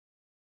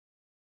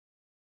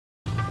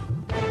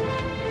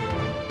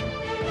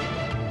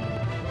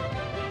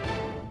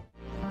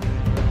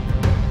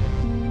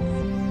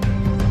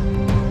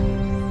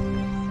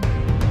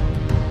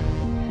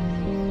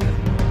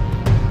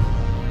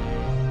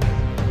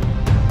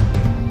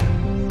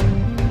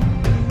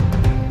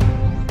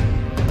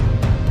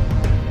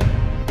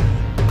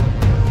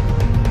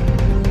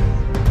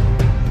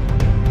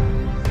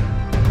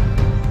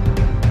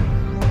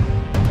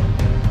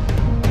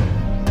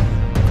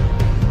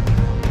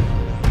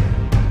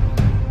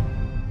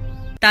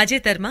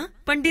તાજેતરમાં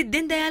Pandit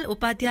Deendayal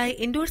Upadhyay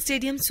indoor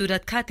stadium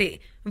Surat ખાતે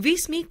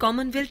 20મી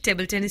Commonwealth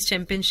table tennis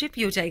championship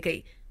યોજાઈ ગઈ.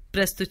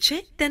 પ્રસ્તુત છે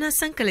તેના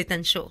સંકલિત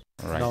અંશો.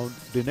 Now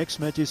the next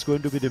match is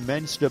going to be the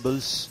men's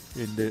doubles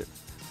in the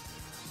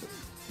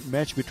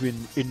match between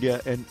India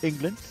and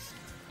England.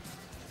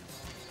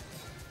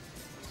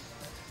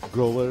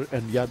 Grover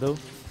and Yadav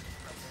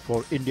for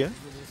India,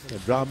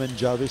 and Ram and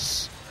Jarvis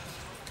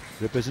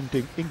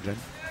representing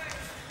England.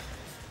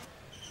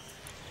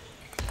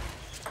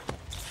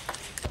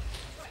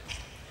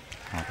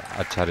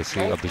 अच्छा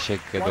receive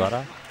अभिषेक के द्वारा.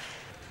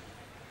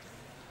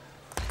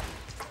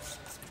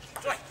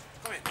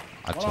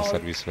 अच्छा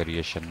सर्विस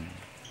वेरिएशन.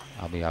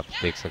 अभी आप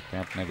देख सकते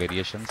हैं अपने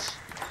वेरिएशंस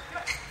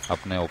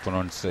अपने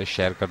ओपोनेंट से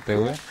शेयर करते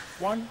हुए.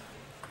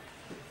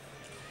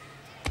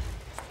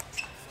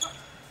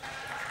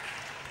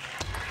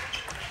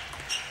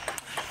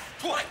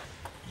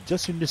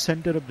 Just in the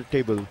center of the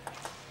table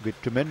with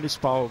tremendous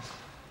power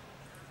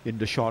in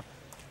the shot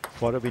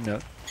for a winner.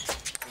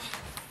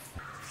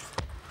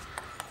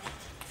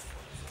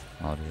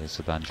 और ये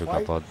सुधांशु का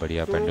बहुत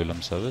बढ़िया पेंडुलम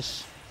सर्विस.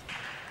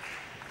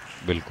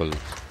 बिल्कुल.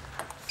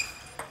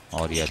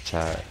 और ये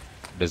अच्छा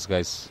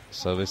disguise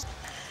service.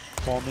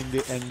 Forming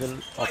the angle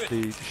of the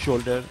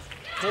shoulder,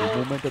 the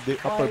movement of the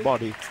upper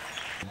body.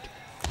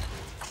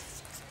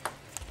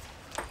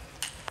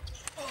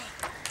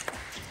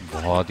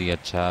 बहुत ही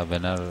अच्छा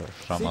विनर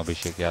फ्रॉम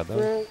अभिषेक यादव.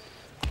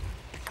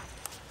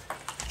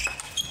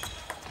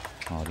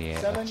 और ये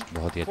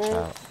बहुत ही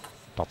अच्छा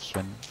top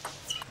spin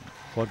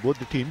for both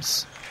the teams.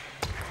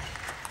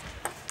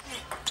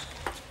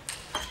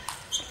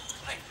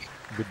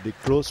 With the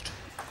closed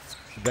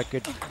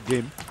bracket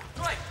game.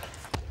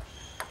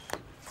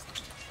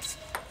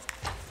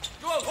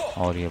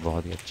 और ये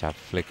बहुत ही अच्छा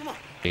flick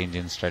change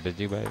in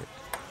strategy by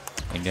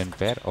Indian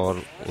pair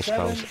और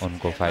उसका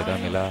उनको फायदा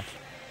मिला.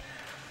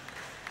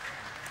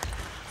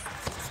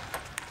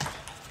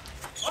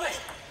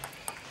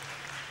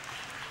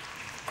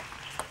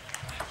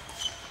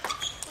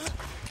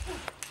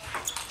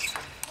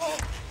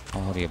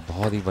 और ये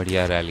बहुत ही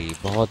बढ़िया रैली.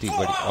 बहुत ही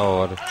बड़ी.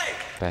 और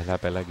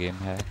पहला गेम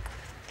है.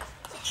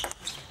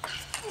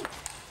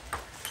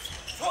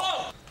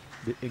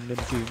 The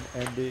England team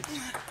and the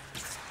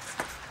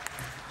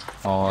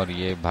और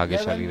ये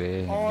भाग्यशाली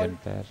रहे इंडियन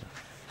पैर.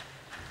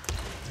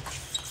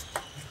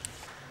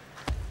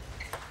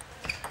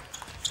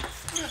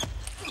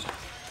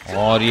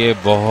 और ये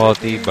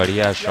बहुत ही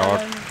बढ़िया शॉट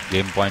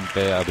गेम पॉइंट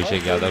पे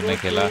अभिषेक यादव ने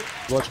खेला.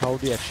 Watch how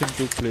the action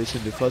took place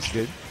in the first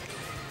game.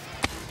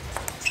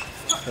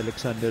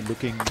 Alexander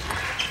looking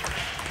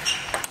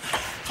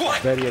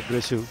very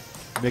aggressive,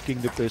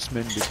 making the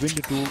placement between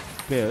the two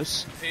pairs.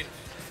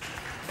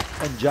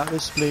 And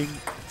Jarvis playing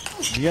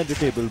near the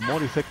table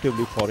more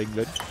effectively for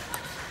England.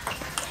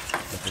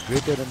 But a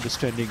greater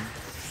understanding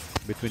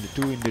between the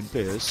two Indian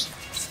players.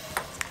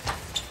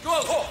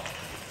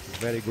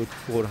 Very good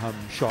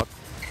forehand shot.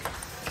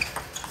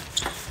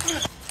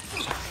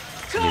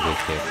 ये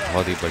देखिए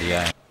बहुत ही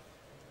बढ़िया है.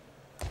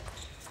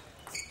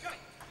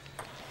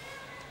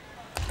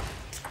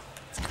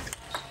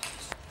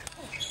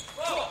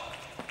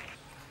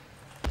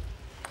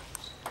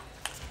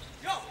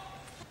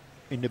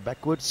 In the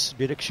backwards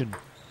direction,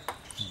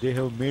 they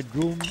have made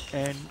room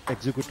and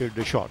executed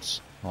the shots.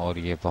 और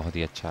ये बहुत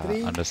ही अच्छा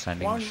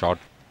understanding shot.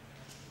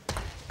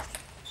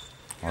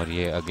 और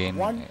ये again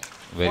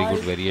very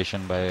good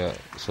variation bye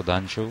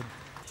Sudhanshu.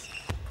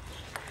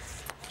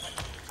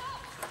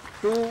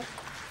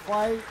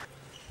 2-5.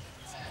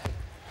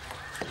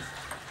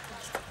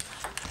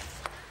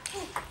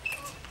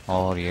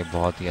 और ये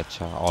बहुत ही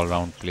अच्छा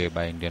all-round play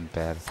by Indian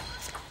pair.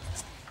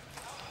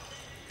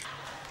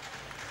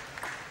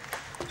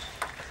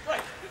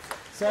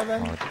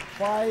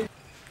 7-5.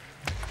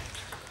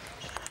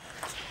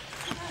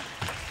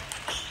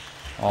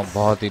 और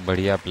बहुत ही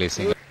बढ़िया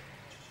placing.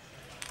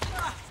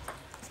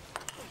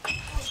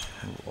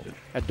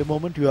 At the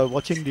moment you are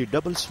watching the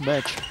doubles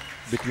match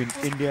between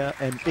India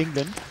and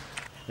England,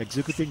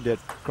 executing their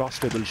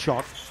cross-table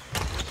shot.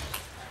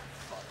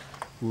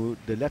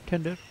 The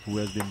left-hander who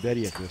has been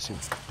very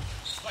aggressive.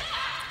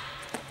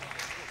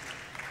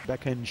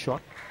 Backhand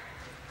shot.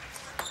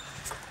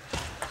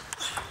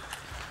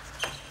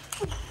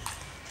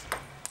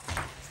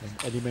 An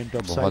element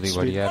of बहुत side ही spin.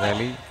 बढ़िया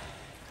rally.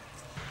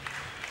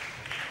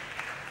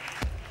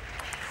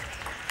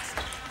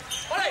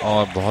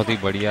 और बहुत ही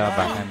बढ़िया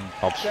backhand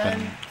top spin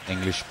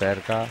English पैर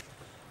का.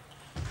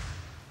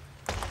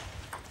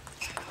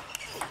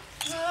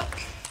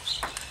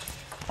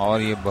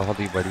 और ये बहुत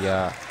ही बढ़िया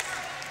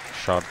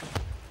शॉट.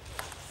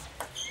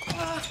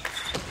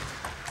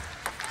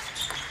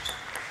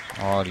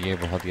 और ये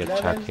बहुत ही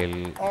अच्छा खेल.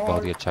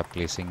 बहुत ही अच्छा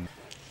प्लेसिंग.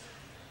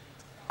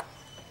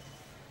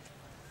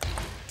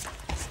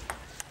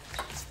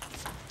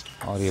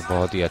 और ये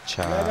बहुत ही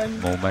अच्छा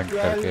मूवमेंट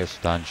करके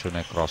सुधांशु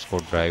ने क्रॉस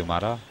कोर्ट ड्राइव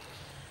मारा.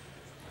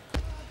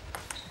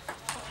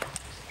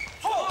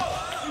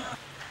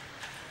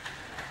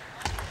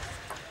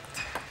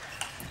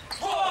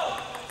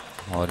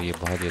 और ये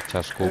बहुत ही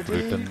अच्छा स्कोप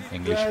रिटर्न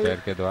इंग्लिश प्लेयर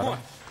के द्वारा.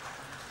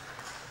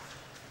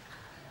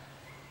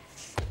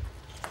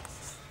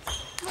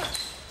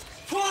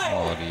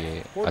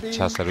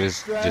 अच्छा सर्विस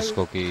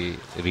जिसको कि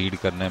रीड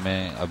करने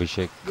में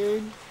अभिषेक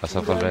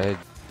असफल रहे.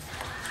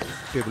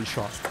 Table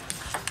shot.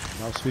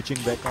 Now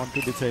switching back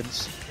onto defense.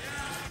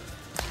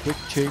 Quick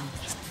change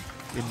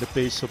in the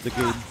pace of the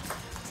game.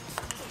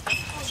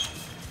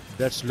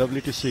 That's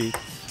lovely to see.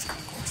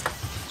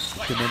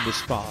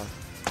 Tremendous power.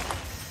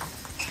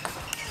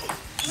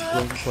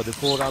 Going for the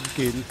forearm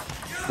kill.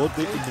 Both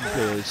the Indian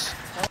players.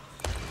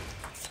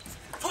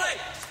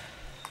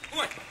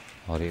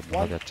 और ये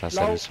बहुत अच्छा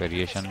service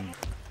variation.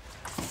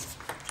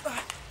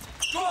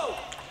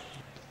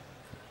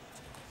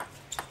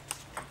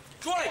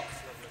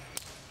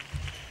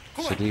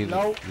 Sudhir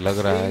लग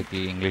रहा है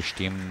कि English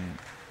team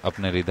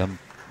अपने rhythm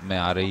में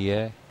आ रही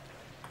है,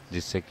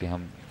 जिससे कि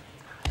हम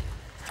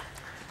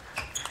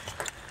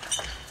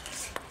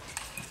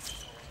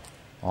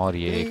और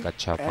ये एक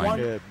अच्छा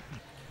point.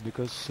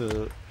 Because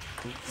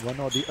one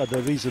or the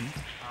other reason.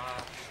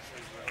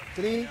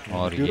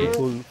 और ये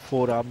Beautiful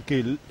forearm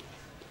kill.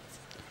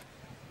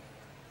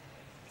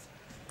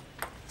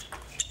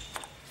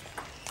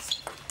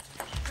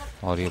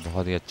 और ये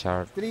बहुत ही अच्छा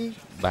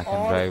बैक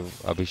एंड ड्राइव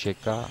अभिषेक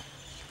का.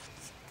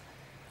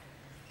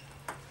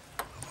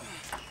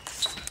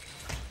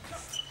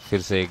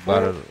 फिर से एक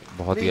बार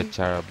बहुत ही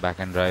अच्छा back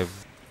and drive.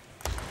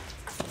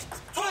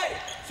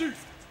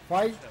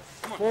 5,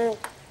 4.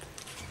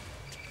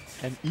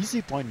 An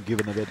easy point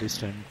given away this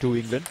time to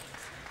England.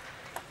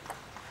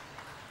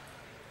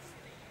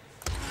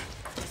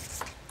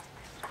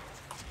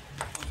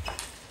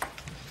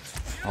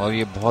 और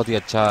ये बहुत ही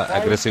अच्छा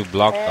एग्रेसिव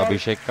ब्लॉक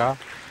अभिषेक का.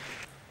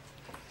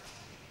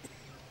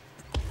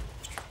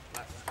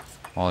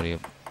 और ये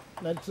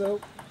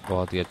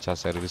बहुत ही अच्छा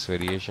सर्विस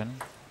वेरिएशन.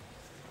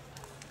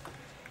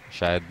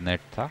 शायद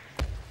नेट था.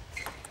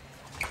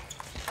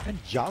 And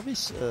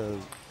Jarvis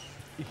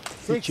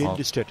he changed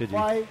his strategy.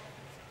 5.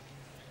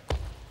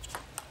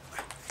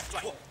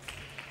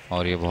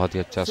 और ये बहुत ही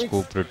अच्छा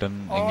स्कूप रिटर्न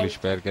इंग्लिश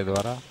पैर के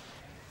द्वारा.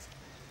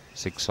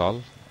 6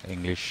 ऑल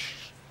इंग्लिश.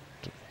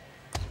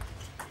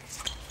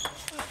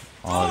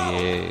 और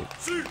ये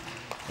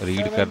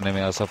रीड करने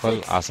में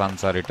असफल. आसान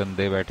सा रिटर्न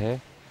दे बैठे,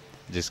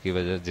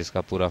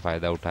 जिसका पूरा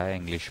फायदा उठाया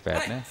इंग्लिश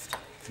पैर ने.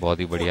 बहुत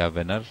ही बढ़िया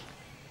winner.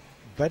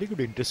 Very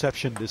good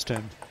interception this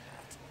time.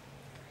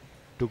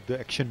 Took the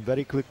action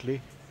very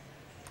quickly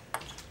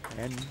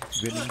and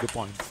winning the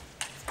point.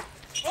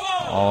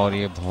 और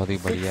ये बहुत ही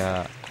बढ़िया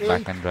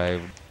back and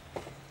drive.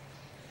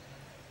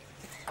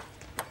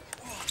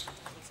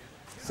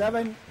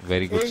 7.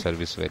 Very good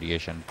service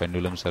variation.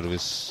 Pendulum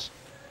service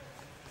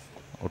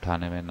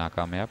उठाने में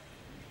नाकामयाब.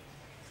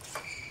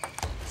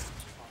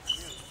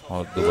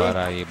 और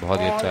दोबारा ये बहुत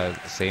ही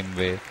अच्छा सेम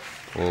वे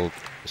वो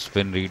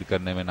स्पिन रीड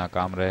करने में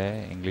नाकाम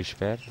रहे इंग्लिश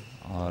पैर.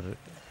 और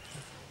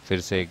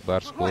फिर से एक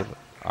बार स्कोर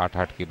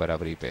 8-8 की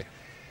बराबरी पे.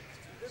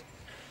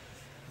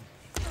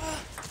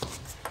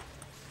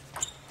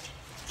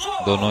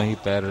 दोनों ही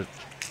पैर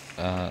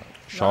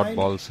शॉर्ट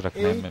बॉल्स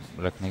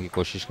रखने की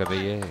कोशिश कर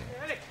रही है.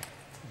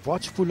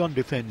 Watchful on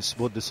defense,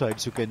 both the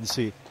sides you can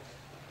see.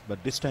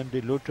 But this time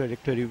the low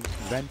trajectory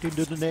went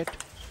into the net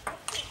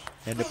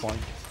and a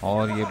point.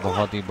 और ये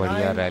बहुत ही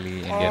बढ़िया रैली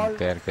इंडियन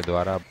पैर के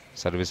द्वारा.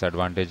 सर्विस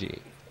एडवांटेज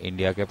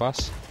इंडिया के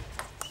पास.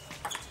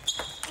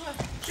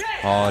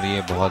 और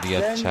ये बहुत ही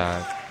अच्छा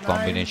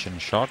कॉम्बिनेशन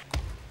शॉट.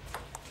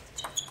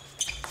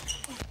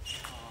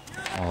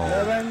 और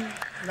 7,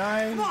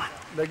 9.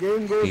 The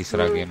game goes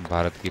तीसरा to गेम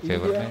भारत की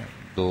फेवर में.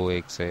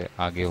 2-1 से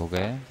आगे हो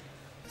गए.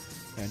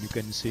 And you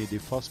can see the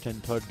first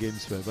and third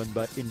games were won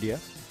by India.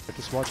 Let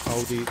us watch how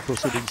the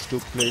proceedings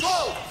took place.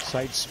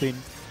 Side spin.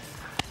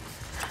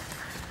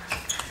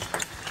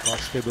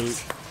 Cross-table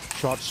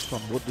shots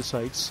from both the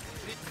sides.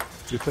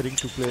 Preferring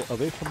to play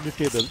away from the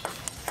table.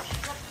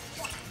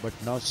 But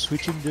now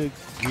switching the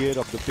gear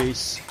of the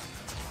pace.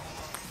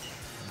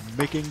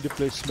 Making the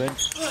placement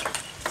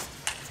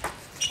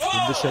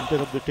in the center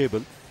of the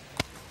table.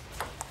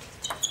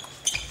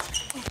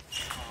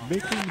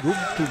 Making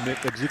room to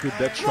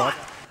execute that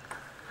shot.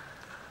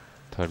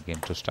 Third game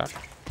to start.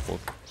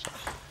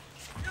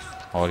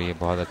 और ये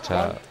बहुत अच्छा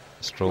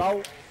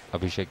stroke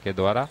अभिषेक के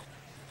द्वारा.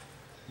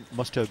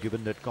 Must have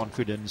given that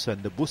confidence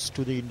and the boost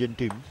to the Indian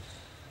team.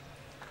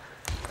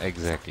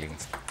 Exactly.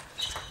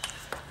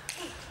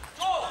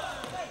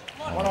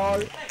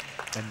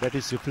 And that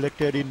is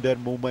reflected in their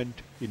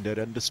movement, in their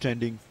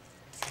understanding,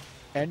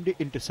 and the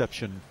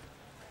interception.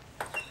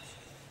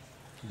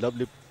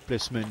 Lovely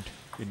placement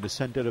in the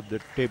center of the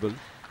table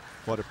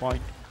for a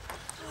point.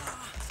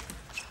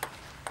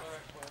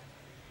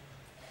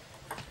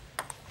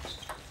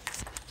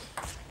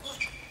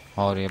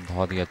 और ये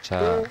बहुत ही अच्छा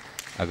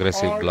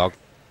aggressive block.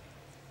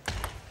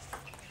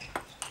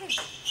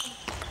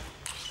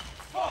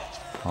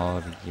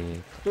 और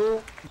ये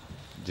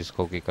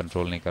जिसको कि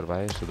control नहीं कर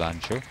पाए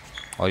सुधांशु.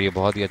 और ये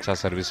बहुत ही अच्छा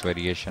service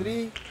variation.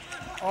 3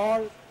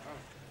 all.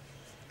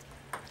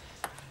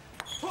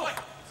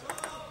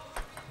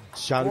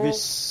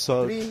 Jarvis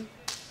served 3.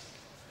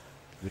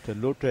 with a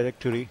low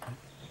trajectory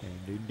and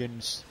the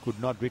Indians could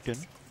not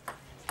return.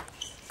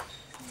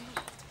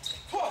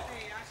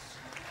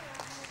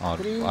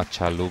 और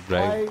अच्छा लूप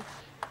ड्राइव.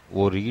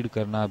 वो रीड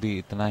करना भी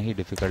इतना ही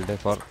डिफिकल्ट है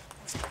फॉर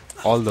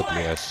ऑल द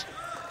प्लेयर्स।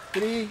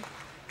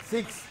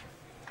 3-6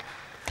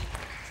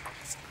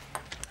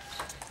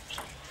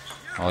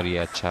 और ये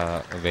अच्छा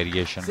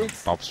वेरिएशन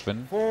टॉप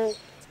स्पिन। 4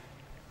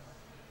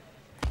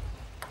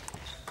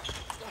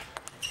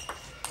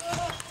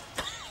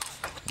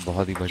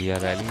 बहुत ही बढ़िया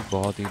रैली,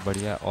 बहुत ही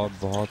बढ़िया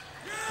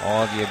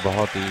और ये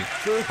बहुत ही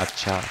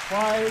अच्छा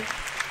 5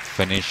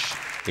 फिनिश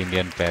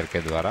इंडियन पैर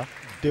के द्वारा।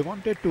 They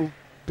wanted to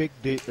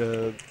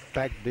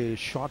pack the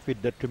shot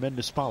with that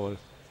tremendous power.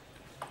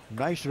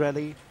 Nice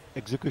rally,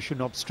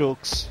 execution of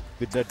strokes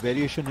with that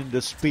variation in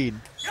the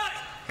spin,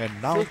 and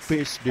now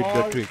pace did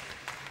the trick.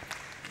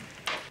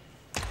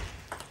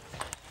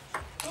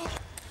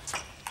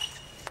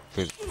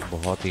 फिर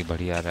बहुत ही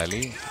बढ़िया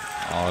रैली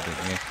और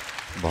ये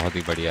बहुत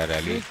ही बढ़िया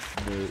rally.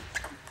 The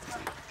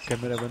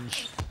cameraman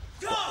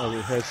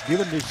has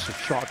given this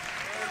shot.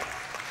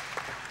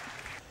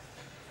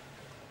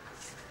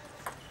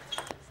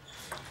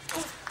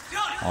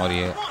 और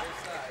ये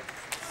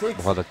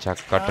बहुत अच्छा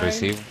कट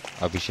रिसीव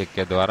अभिषेक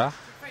के द्वारा।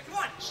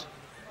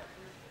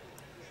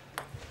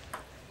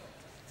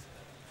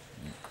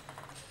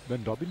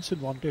 When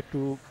Robinson wanted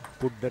to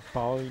put that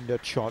power in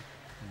that shot,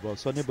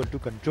 was unable to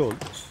control.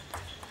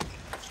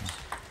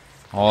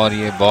 और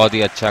ये बहुत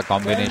ही अच्छा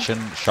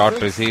combination shot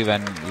receive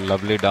and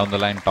lovely down the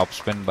line top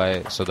spin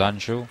bye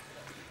Sudhanshu.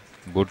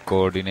 Good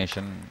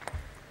coordination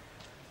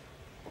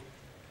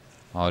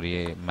और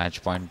ये मैच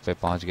पॉइंट पे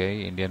पहुंच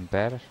गई इंडियन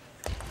पैर।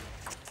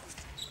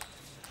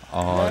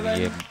 और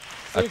ये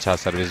अच्छा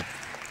सर्विस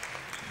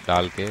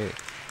डाल के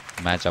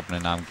मैच अपने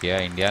नाम किया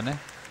इंडिया ने।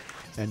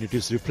 And it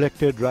is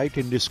reflected right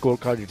in the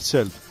scorecard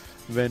itself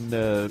when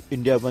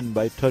India won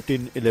by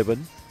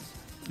 13-11,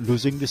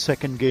 losing the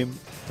second game.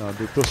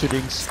 The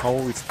proceedings, how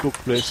it took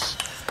place,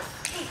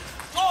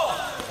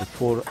 the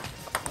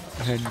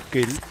forehand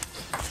kill,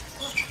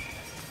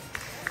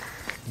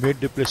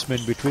 made the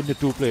placement between the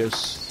two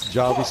players,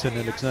 Jarvis and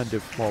Alexander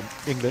from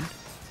England,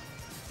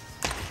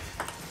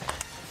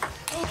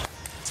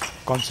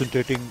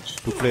 concentrating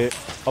to play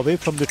away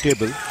from the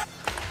table.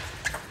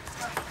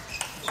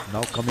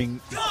 Now coming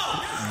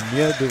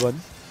near the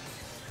one.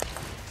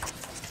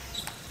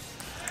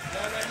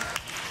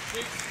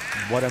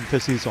 What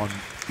emphasis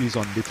is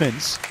on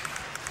defense.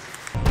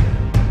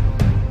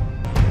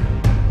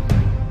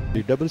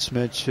 The doubles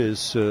match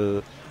is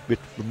with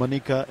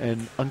Monica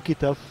and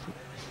Ankita,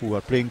 who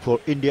are playing for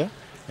India,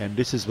 and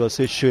this is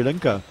versus Sri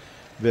Lanka,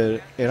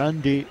 where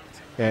Erandi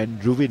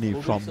and Ruvini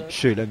from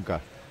Sri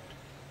Lanka.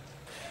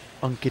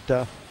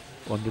 Ankita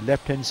on the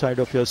left hand side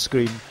of your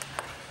screen,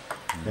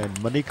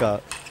 and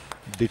Monica,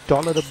 the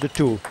taller of the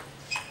two,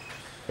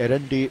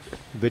 Erandi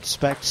with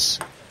specs,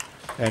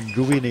 and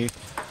Ruvini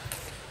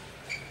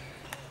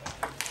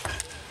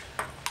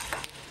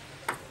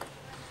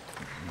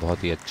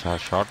बहुत ही अच्छा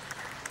shot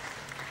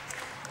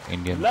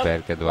Indian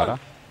पैर के द्वारा।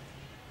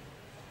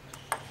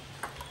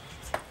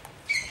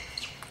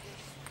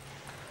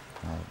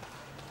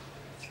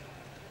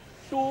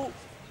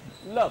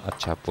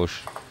 अच्छा push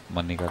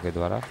Manika के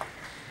द्वारा।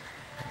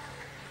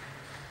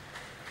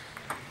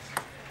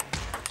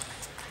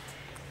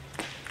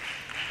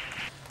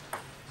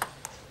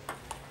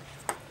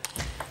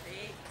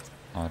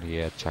 और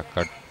ये अच्छा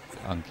कट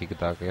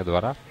अंकिता के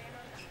द्वारा।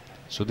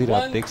 सुधीर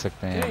आप देख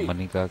सकते हैं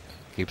Manika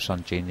keeps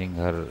on changing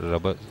her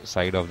rubber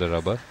side of the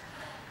rubber,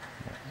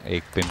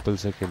 एक पिंपल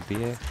से खेलती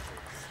है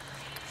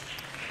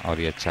और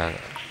ये अच्छा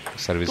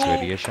सर्विस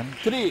वेरिएशन।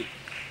 3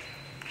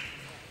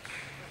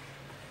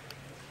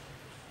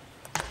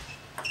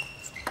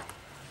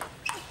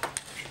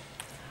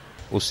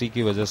 उसी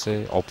की वजह से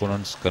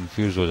ओपोनेंट्स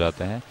कंफ्यूज हो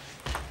जाते हैं।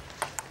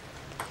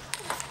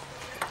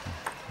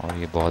 और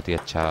ये बहुत ही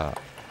अच्छा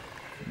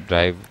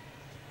ड्राइव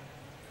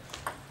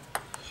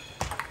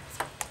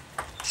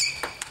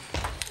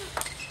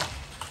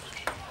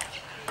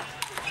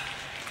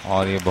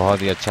और ये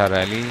बहुत ही अच्छा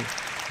रैली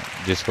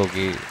जिसको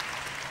कि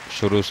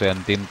शुरू से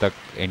अंतिम तक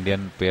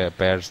इंडियन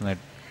पेयर्स ने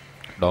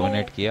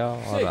डोमिनेट किया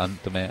और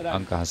अंत में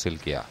अंक हासिल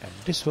किया। And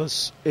this was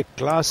a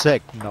class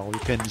act, now you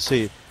can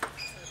say.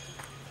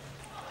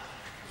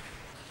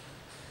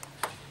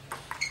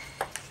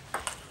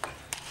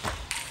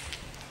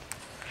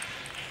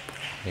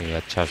 ये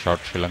अच्छा शॉट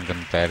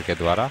श्रीलंकन पैर के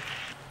द्वारा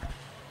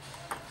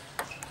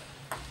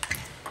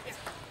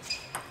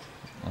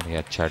और ये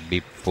अच्छा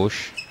डीप पुश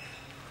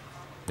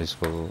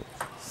जिसको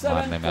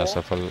मारने में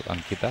असफल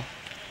अंकिता।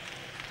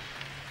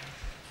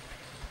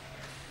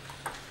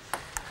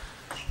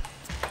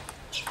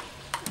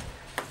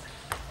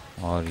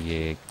 और ये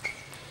एक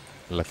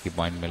लकी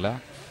पॉइंट मिला।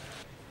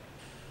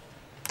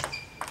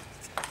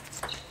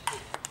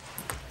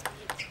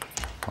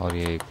 और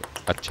ये एक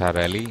अच्छा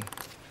rally.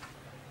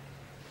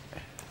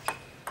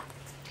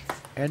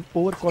 An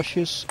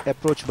overcautious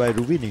approach by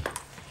Ruvini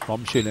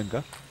from Sri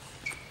Lanka.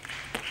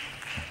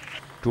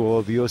 To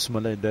our viewers,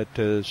 Malay, that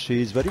she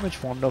is very much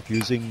fond of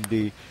using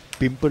the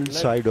pimple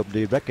side of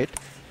the racket.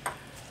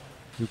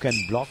 You can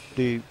block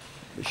the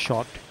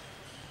shot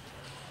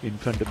in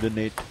front of the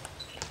net.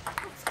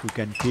 You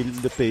can kill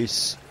the pace.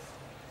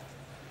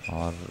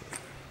 और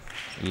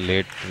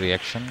late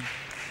reaction.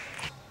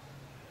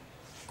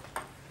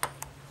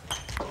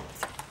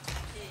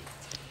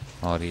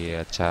 और ये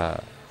अच्छा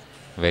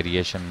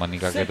variation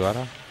Manika के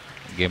द्वारा।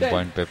 Game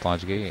point पे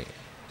पहुंच गई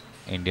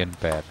Indian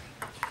पैर।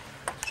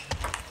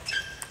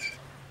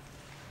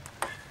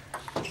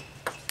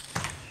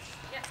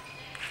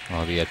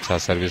 और ये अच्छा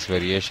service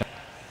variation.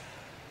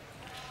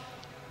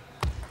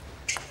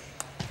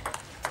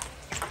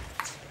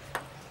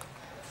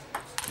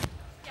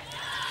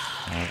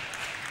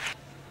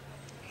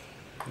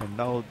 And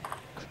now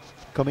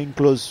coming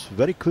close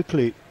very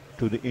quickly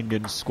to the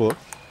Indian score.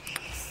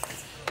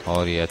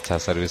 और ये अच्छा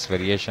सर्विस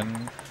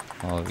वेरिएशन।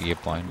 और ये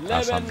पॉइंट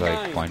आसान सा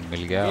एक पॉइंट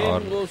मिल गया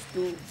और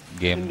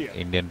गेम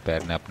इंडियन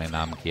पैर ने अपने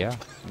नाम किया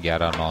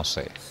 11-9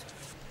 से।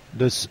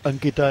 This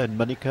Ankita and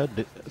Manika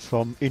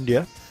from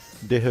India,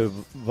 they have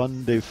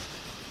won the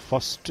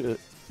first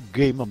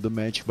game of the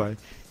match by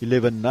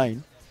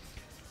 11-9.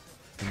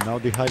 And now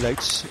the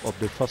highlights of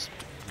the first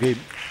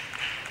game.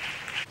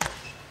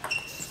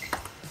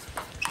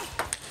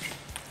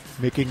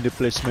 Making the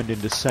placement in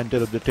the center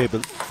of the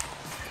table.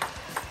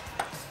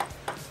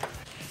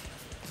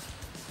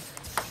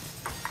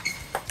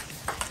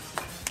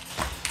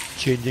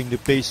 Changing the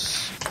pace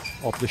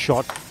of the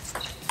shot.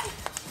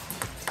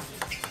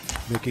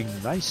 Making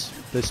nice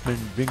placement,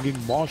 bringing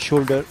more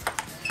shoulder.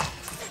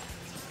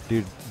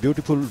 The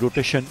beautiful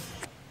rotation.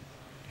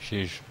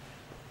 She is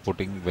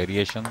putting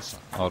variations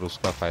और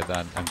उसका फायदा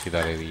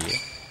अंकिता ले रही है।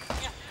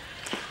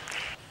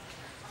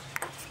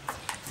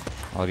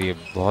 और ये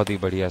बहुत ही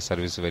बढ़िया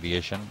सर्विस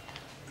वेरिएशन।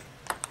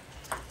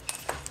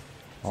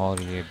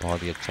 और ये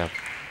बहुत ही अच्छा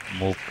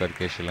मूव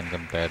करके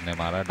श्रीलंकन पैर ने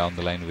मारा डाउन द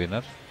लाइन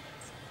विनर।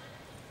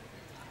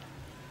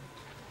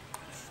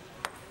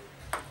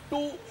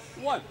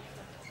 2-1।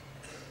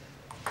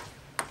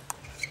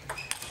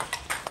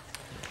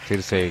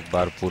 फिर से एक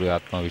बार पूरे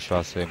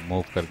आत्मविश्वास से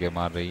मूव करके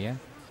मार रही है।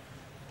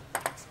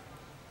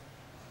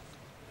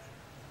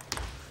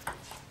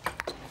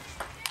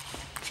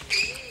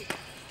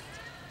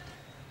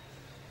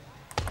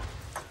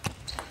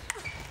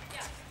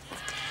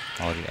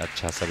 और ये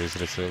अच्छा सर्विस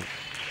रिसीव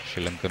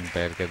श्रीलंकन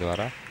पैर के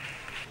द्वारा।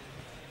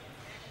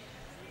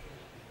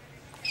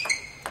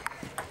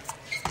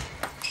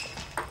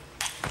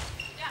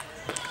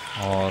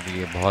 और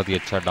ये बहुत ही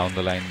अच्छा down the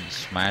line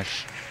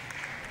smash.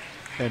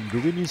 And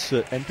Ruvini's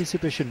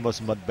anticipation was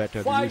much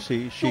better. You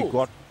see, she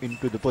got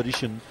into the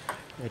position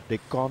at the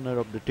corner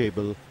of the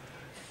table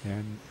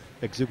and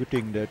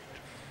executing that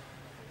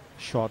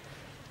shot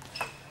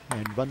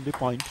and won the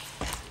point.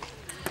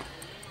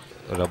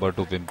 Rubber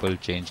to pimple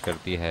change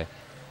करती है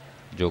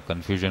जो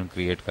confusion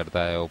create करता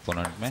है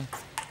opponent में।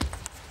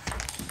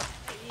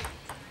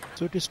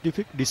 So it is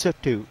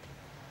deceptive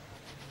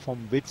from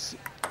which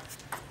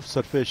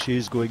surface she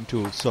is going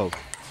to serve.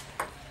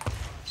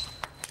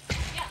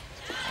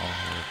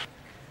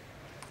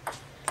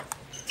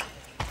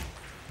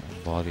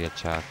 बहुत ही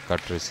अच्छा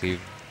cut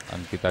receive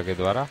Ankita के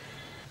द्वारा,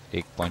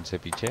 एक पॉइंट से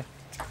पीछे।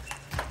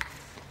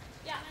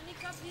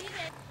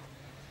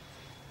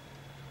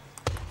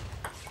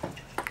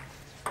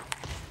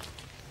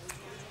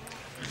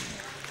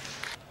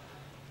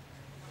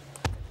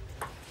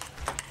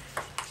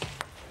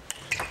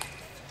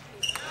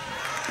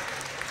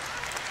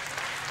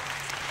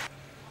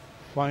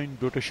 Fine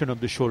rotation of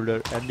the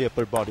shoulder and the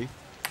upper body,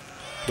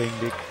 playing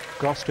the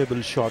cross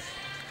table shot.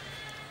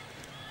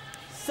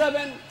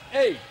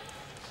 7-8।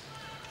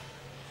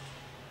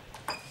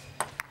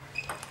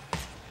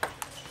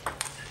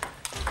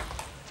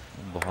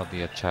 बहुत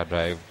ही अच्छा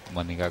ड्राइव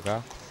मनिका का।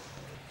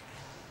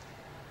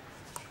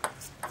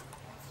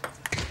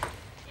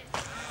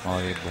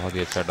 और ये बहुत ही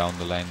अच्छा down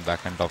the line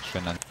back and top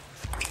spin.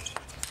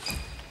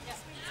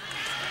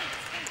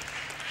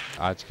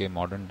 आज के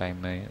मॉडर्न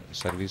टाइम में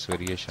सर्विस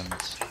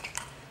वेरिएशंस,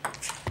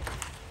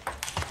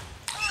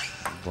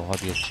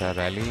 बहुत ही अच्छा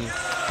रैली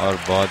और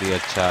बहुत ही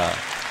अच्छा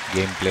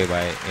गेम प्ले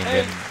बाय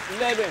इंडियन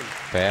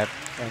पैर।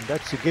 And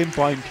that's a game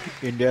point.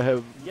 India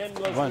have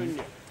won.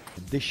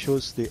 This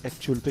shows the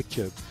actual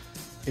picture.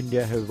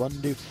 India have won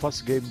the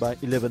first game by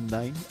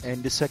 11-9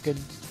 and the second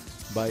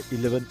by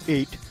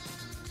 11-8,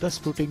 thus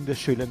putting the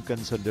Sri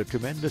Lankans under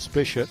tremendous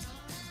pressure.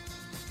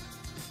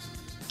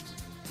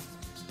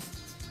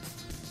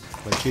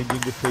 By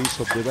changing the face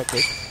of the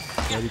racket,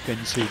 where you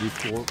can see the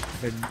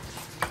forehand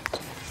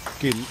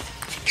kill.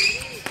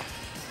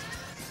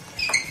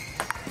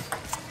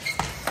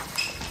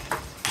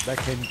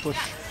 Backhand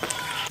push.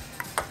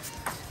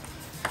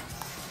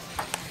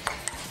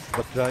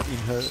 Batra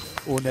in her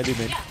own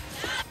element,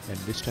 and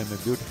this time a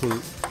beautiful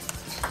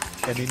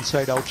and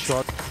inside out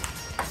shot.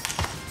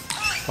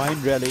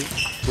 Fine rally,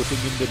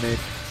 putting in the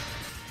net.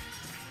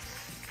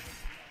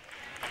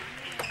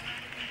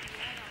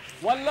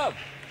 One love।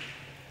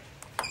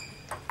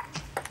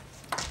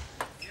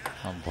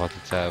 बहुत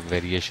अच्छा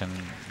variation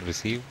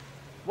receive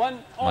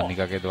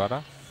Manika के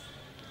द्वारा।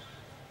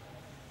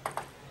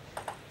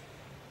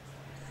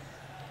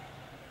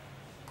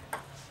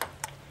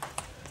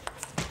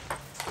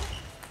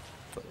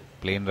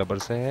 Plane rubber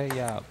से है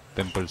या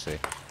pimple से?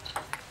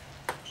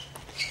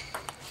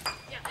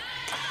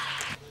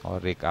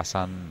 और एक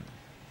आसान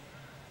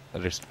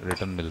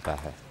रिटर्न मिलता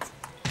है।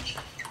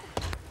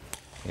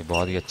 ये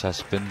बहुत ही अच्छा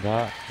स्पिन था।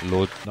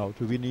 लो Now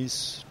Ruvini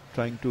is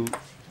trying to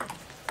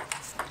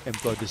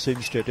employ the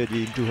same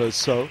strategy into her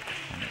serve.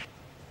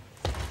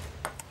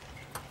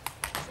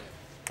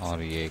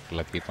 और ये एक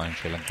लकी पॉइंट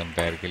श्रीलंकन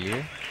पैर के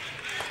लिए।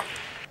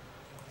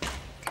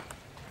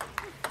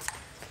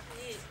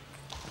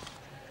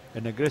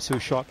 An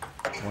aggressive shot,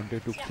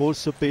 wanted to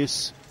force the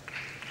pace,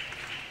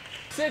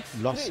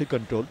 6-3. lost the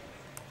control.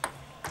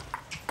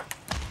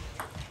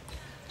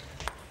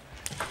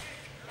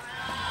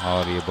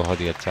 और ये बहुत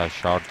ही अच्छा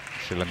शॉट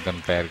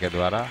श्रीलंकन पैर के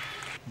द्वारा।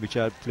 Which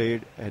are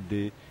played at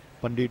the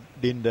Pandit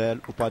Dindayal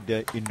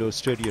Upadhyay Indoor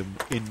Stadium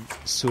in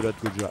Surat,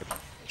 Gujarat.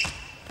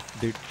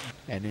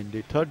 And in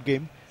the third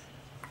game,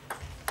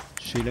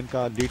 Sri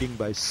Lanka leading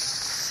by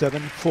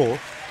 7-4.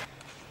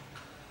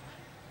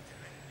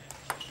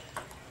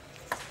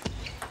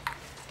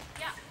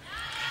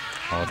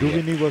 और ये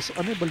Ruvini was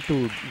unable to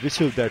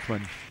receive that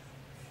one.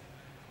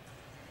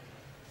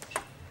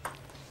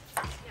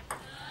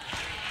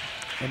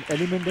 An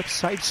element of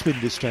side spin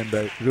this time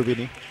by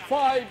Ruvini.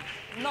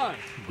 5-9.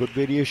 Good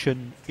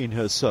variation in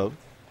her serve.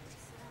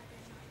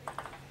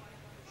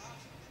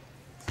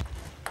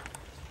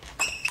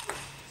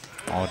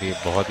 और ये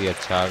बहुत ही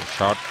अच्छा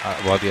shot,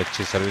 बहुत ही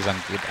अच्छी service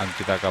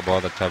Ankita का,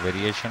 बहुत अच्छा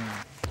वेरिएशन।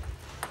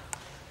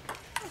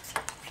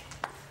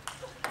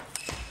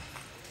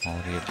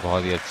 और ये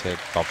बहुत ही अच्छे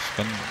टॉप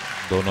स्पिन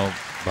दोनों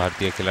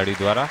भारतीय खिलाड़ी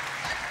द्वारा।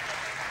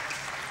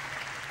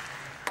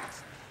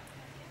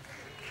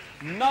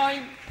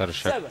 9-7.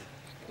 दर्शक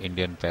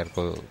इंडियन पैर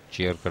को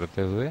चीयर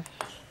करते हुए।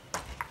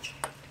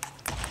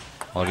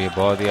 और ये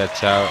बहुत ही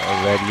अच्छा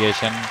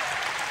वेरिएशन।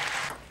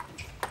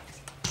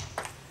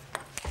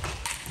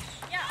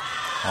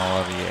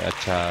 और ये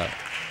अच्छा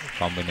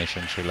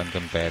कॉम्बिनेशन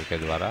श्रीलंकन पैर के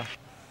द्वारा।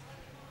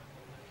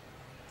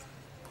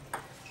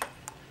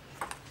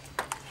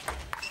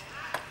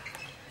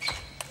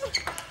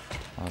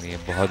 और ये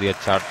बहुत ही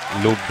अच्छा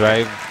लूप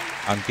ड्राइव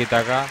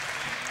अंकिता का।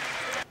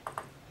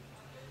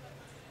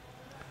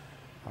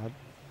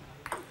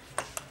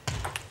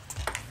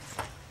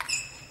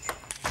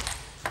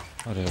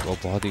 अरे वो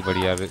बहुत ही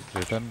बढ़िया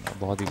रिटर्न,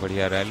 बहुत ही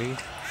बढ़िया रैली।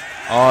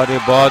 और ये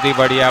बहुत ही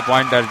बढ़िया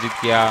पॉइंट अर्जित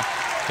किया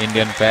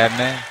इंडियन पैर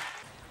ने।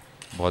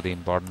 बहुत ही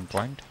इंपॉर्टेंट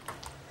पॉइंट।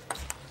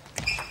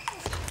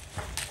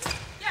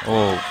 ओ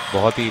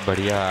बहुत ही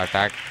बढ़िया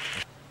अटैक।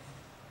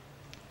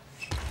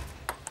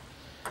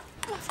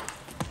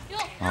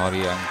 और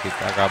ये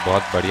अंकिता का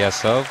बहुत बढ़िया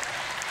सर्व।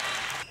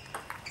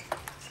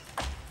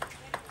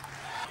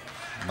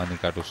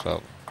 Manika to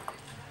serve.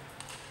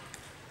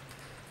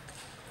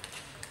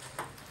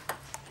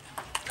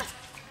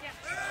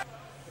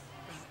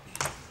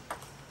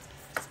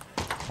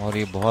 और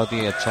ये बहुत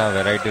ही अच्छा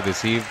वैरायटी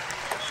रिसीव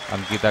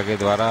अंकिता के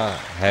द्वारा।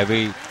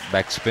 Heavy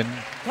backspin.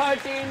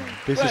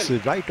 13-12. This is the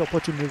right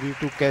opportunity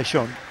to cash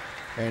on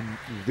and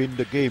win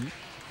the game.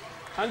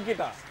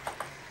 Ankita.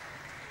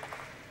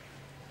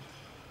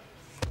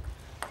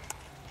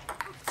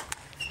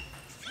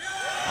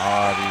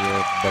 और ये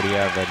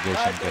बढ़िया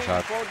वेरिएशन के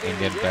साथ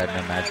इंडियन पैर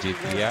ने मैच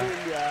जीत लिया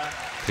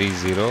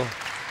 3-0।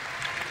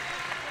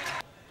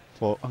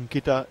 For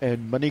Ankita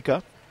and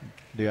Manika,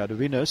 they are the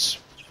winners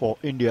for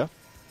India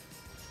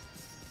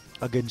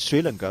against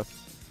Sri Lanka.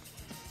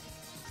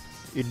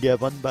 India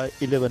won by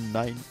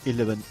 11-9,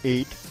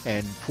 11-8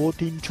 and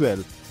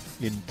 14-12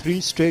 in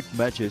 3 straight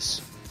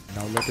matches.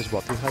 Now let us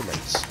watch the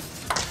highlights.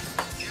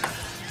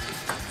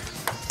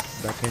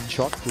 Backhand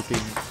shot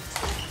putting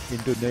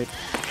into net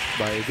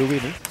by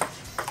Ruvini.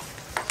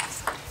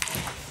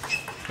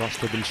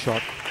 Cross-table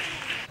shot.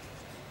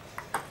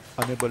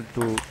 Unable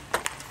to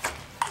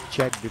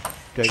check the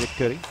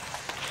trajectory.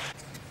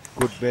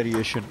 Good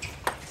variation.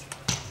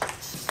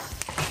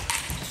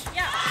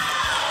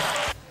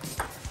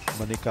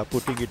 Manika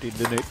putting it in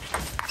the net.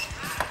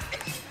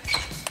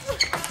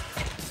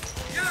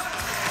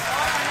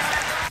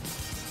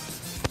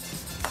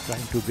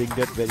 Trying to bring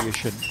that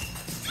variation.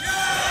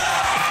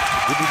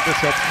 Good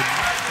interception.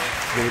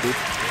 Played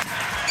it.